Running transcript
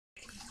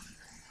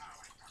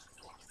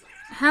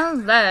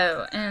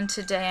Hello, and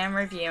today I'm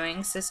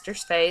reviewing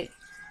Sister's Fate,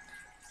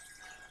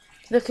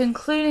 the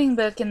concluding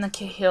book in the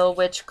Cahill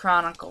Witch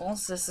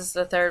Chronicles. This is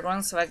the third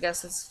one, so I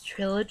guess it's a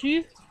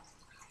trilogy.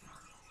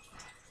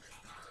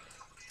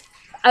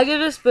 I give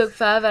this book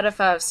 5 out of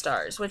 5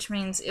 stars, which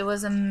means it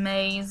was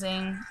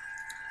amazing.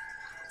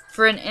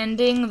 For an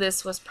ending,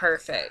 this was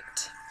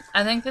perfect.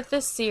 I think that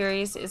this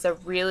series is a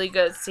really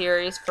good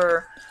series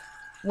for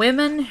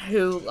women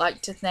who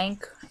like to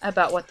think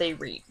about what they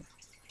read.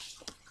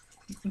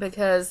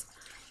 Because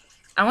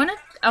I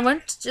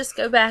want to just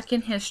go back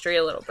in history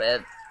a little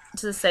bit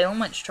to the Salem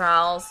witch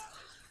trials,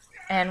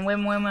 and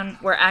when women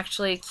were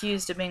actually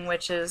accused of being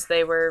witches,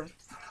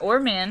 or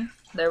men,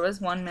 there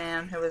was one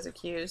man who was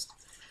accused,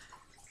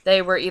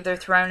 they were either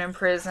thrown in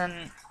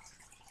prison,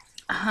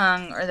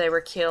 hung, or they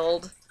were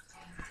killed.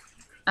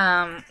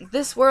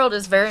 This world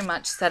is very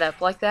much set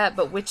up like that,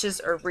 but witches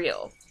are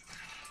real.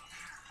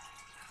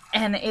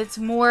 And it's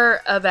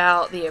more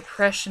about the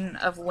oppression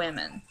of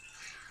women.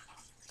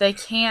 They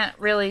can't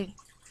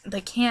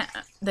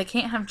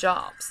have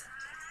jobs.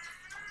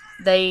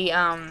 They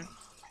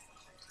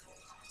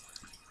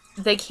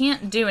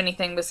can't do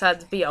anything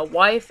besides be a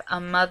wife, a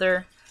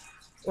mother,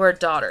 or a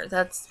daughter.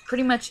 That's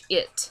pretty much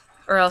it.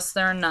 Or else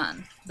they're a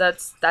nun.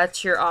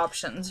 That's your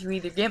options. You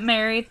either get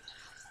married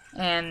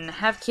and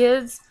have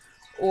kids,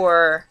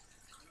 or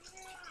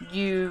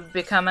you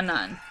become a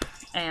nun.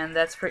 And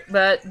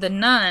but the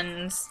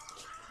nuns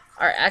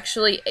are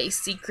actually a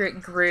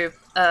secret group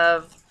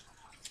of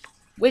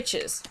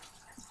witches.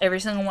 Every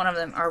single one of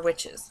them are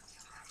witches.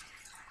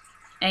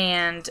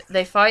 And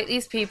they fight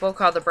these people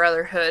called the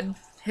Brotherhood,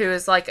 who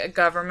is like a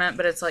government,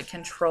 but it's like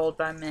controlled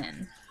by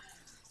men.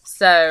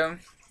 So,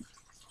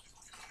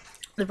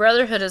 the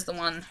Brotherhood is the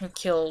one who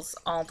kills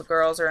all the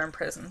girls or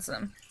imprisons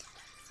them.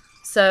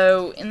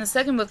 So, in the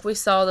second book, we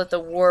saw that the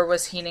war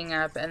was heating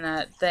up and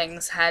that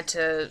things had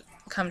to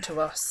come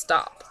to a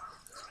stop.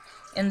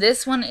 In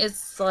this one,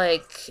 it's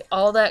like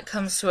all that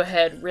comes to a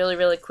head really,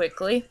 really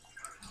quickly.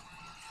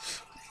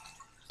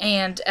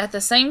 And at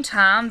the same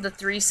time, the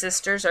three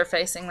sisters are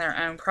facing their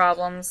own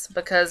problems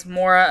because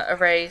Maura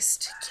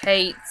erased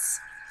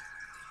Kate's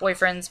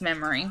boyfriend's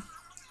memory.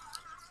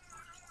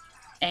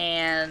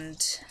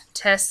 And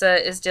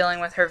Tessa is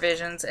dealing with her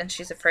visions, and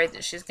she's afraid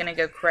that she's going to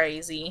go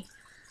crazy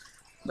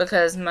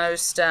because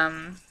most,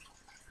 oh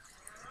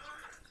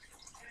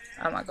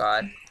my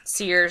god,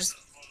 seers,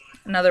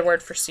 another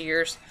word for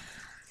seers,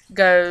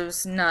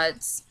 goes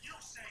nuts.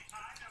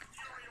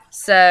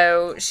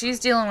 So,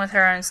 she's dealing with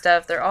her own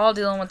stuff. They're all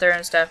dealing with their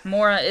own stuff.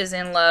 Maura is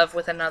in love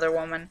with another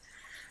woman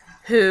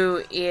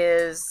who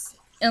is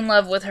in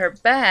love with her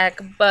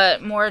back,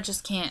 but Maura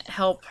just can't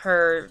help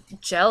her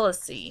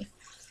jealousy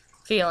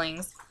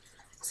feelings.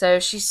 So,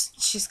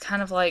 she's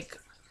kind of like,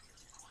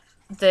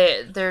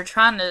 they're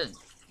trying to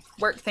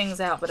work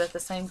things out, but at the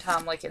same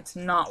time, like, it's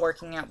not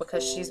working out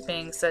because she's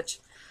being such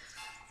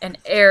an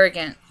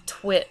arrogant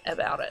twit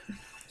about it.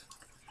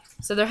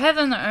 So, they're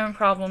having their own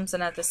problems,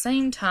 and at the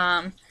same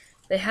time,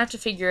 they have to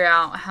figure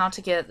out how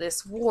to get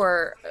this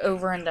war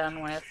over and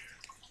done with.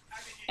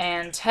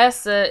 And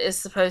Tessa is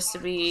supposed to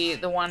be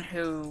the one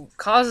who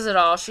causes it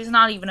all. She's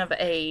not even of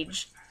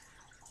age.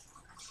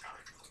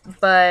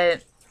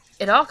 But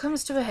it all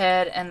comes to a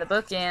head, and the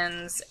book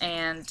ends,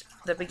 and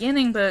the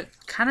beginning book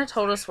kind of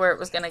told us where it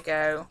was going to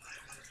go.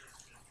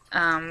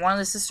 One of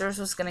the sisters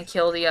was going to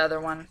kill the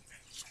other one.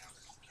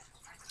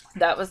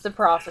 That was the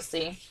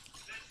prophecy.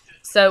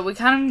 So we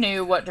kind of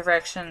knew what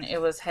direction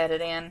it was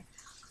headed in.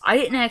 I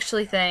didn't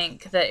actually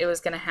think that it was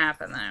going to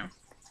happen, though.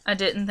 I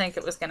didn't think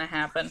it was going to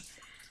happen.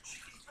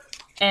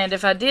 And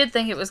if I did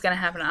think it was going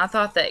to happen, I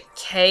thought that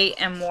Kate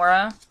and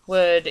Maura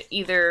would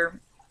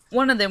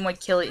one of them would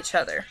kill each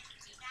other.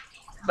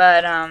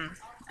 But, I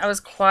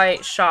was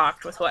quite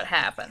shocked with what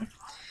happened.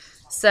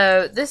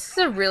 So, this is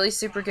a really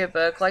super good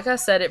book. Like I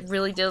said, it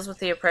really deals with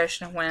the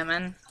oppression of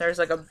women. There's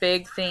like a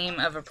big theme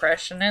of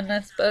oppression in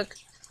this book.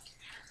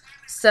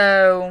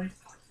 So,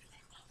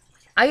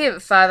 I give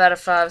it 5 out of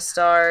 5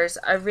 stars.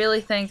 I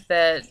really think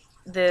that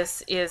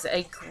this is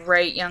a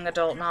great young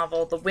adult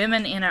novel. The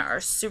women in it are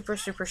super,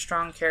 super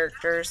strong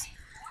characters.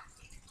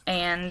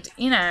 And,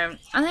 I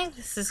think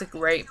this is a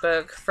great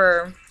book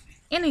for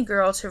any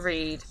girl to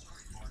read.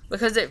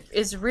 Because it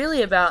is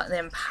really about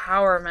the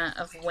empowerment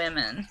of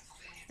women.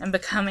 And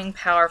becoming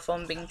powerful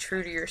and being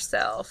true to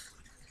yourself.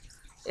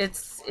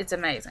 It's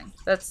amazing.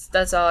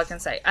 That's all I can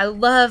say. I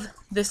love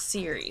this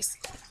series.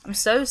 I'm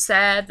so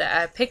sad that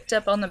I picked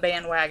up on the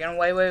bandwagon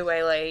way, way,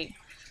 way late.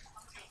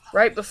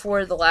 Right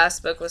before the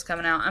last book was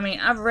coming out. I mean,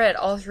 I've read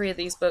all 3 of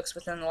these books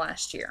within the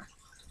last year.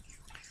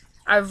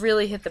 I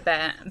really hit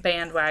the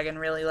bandwagon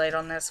really late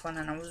on this one,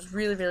 and I was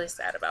really, really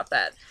sad about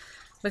that.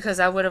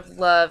 Because I would have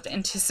loved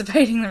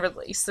anticipating the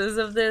releases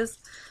of this,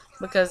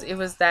 because it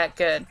was that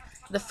good.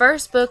 The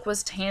first book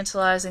was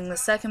tantalizing, the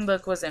second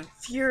book was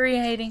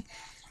infuriating,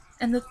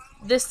 and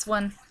this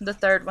one, the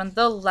third one,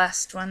 the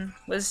last one,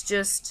 was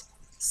just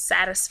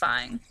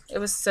satisfying. It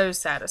was so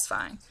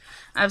satisfying.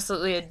 I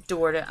absolutely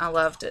adored it. I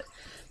loved it.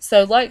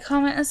 So like,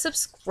 comment, and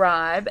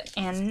subscribe.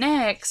 And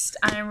next,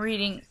 I am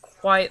reading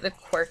quite the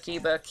quirky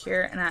book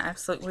here, and I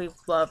absolutely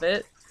love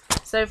it.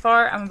 So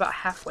far, I'm about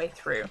halfway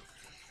through.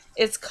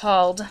 It's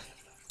called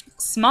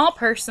Small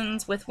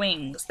Persons with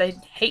Wings. They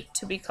Hate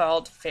to be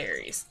Called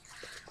Fairies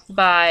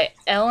by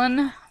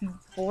Ellen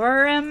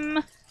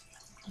Borum.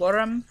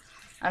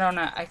 I don't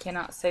know. I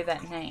cannot say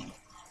that name.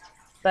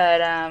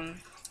 But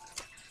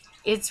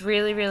it's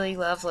really, really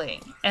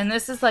lovely. And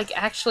this is like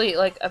actually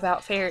like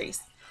about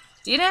fairies.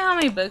 Do you know how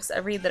many books I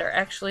read that are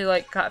actually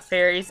like got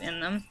fairies in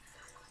them?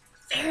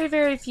 Very,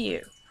 very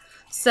few.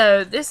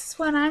 So this is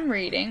what I'm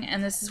reading,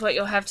 and this is what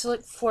you'll have to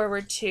look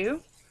forward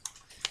to.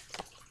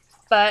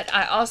 But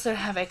I also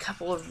have a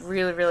couple of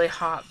really, really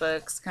hot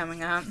books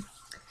coming up.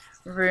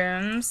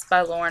 Rooms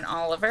by Lauren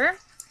Oliver.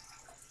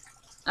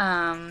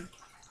 Oh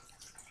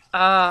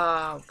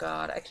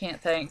God, I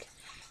can't think.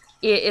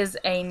 It is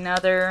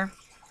another.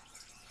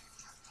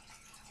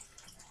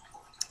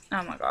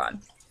 Oh my God.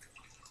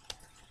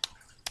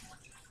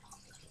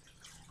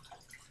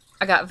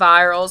 I got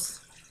Virals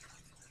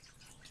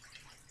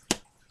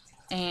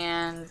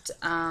and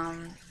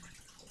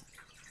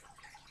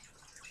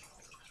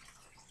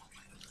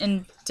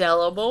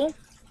Indelible.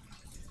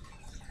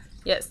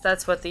 Yes,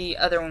 that's what the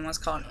other one was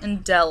called.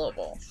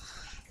 Indelible.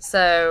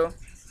 So,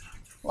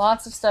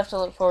 lots of stuff to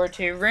look forward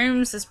to.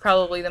 Rooms is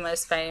probably the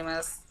most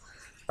famous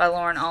by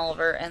Lauren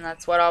Oliver, and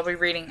that's what I'll be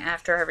reading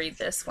after I read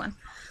this one.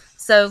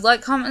 So,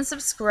 like, comment,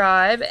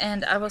 subscribe,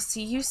 and I will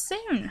see you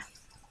soon.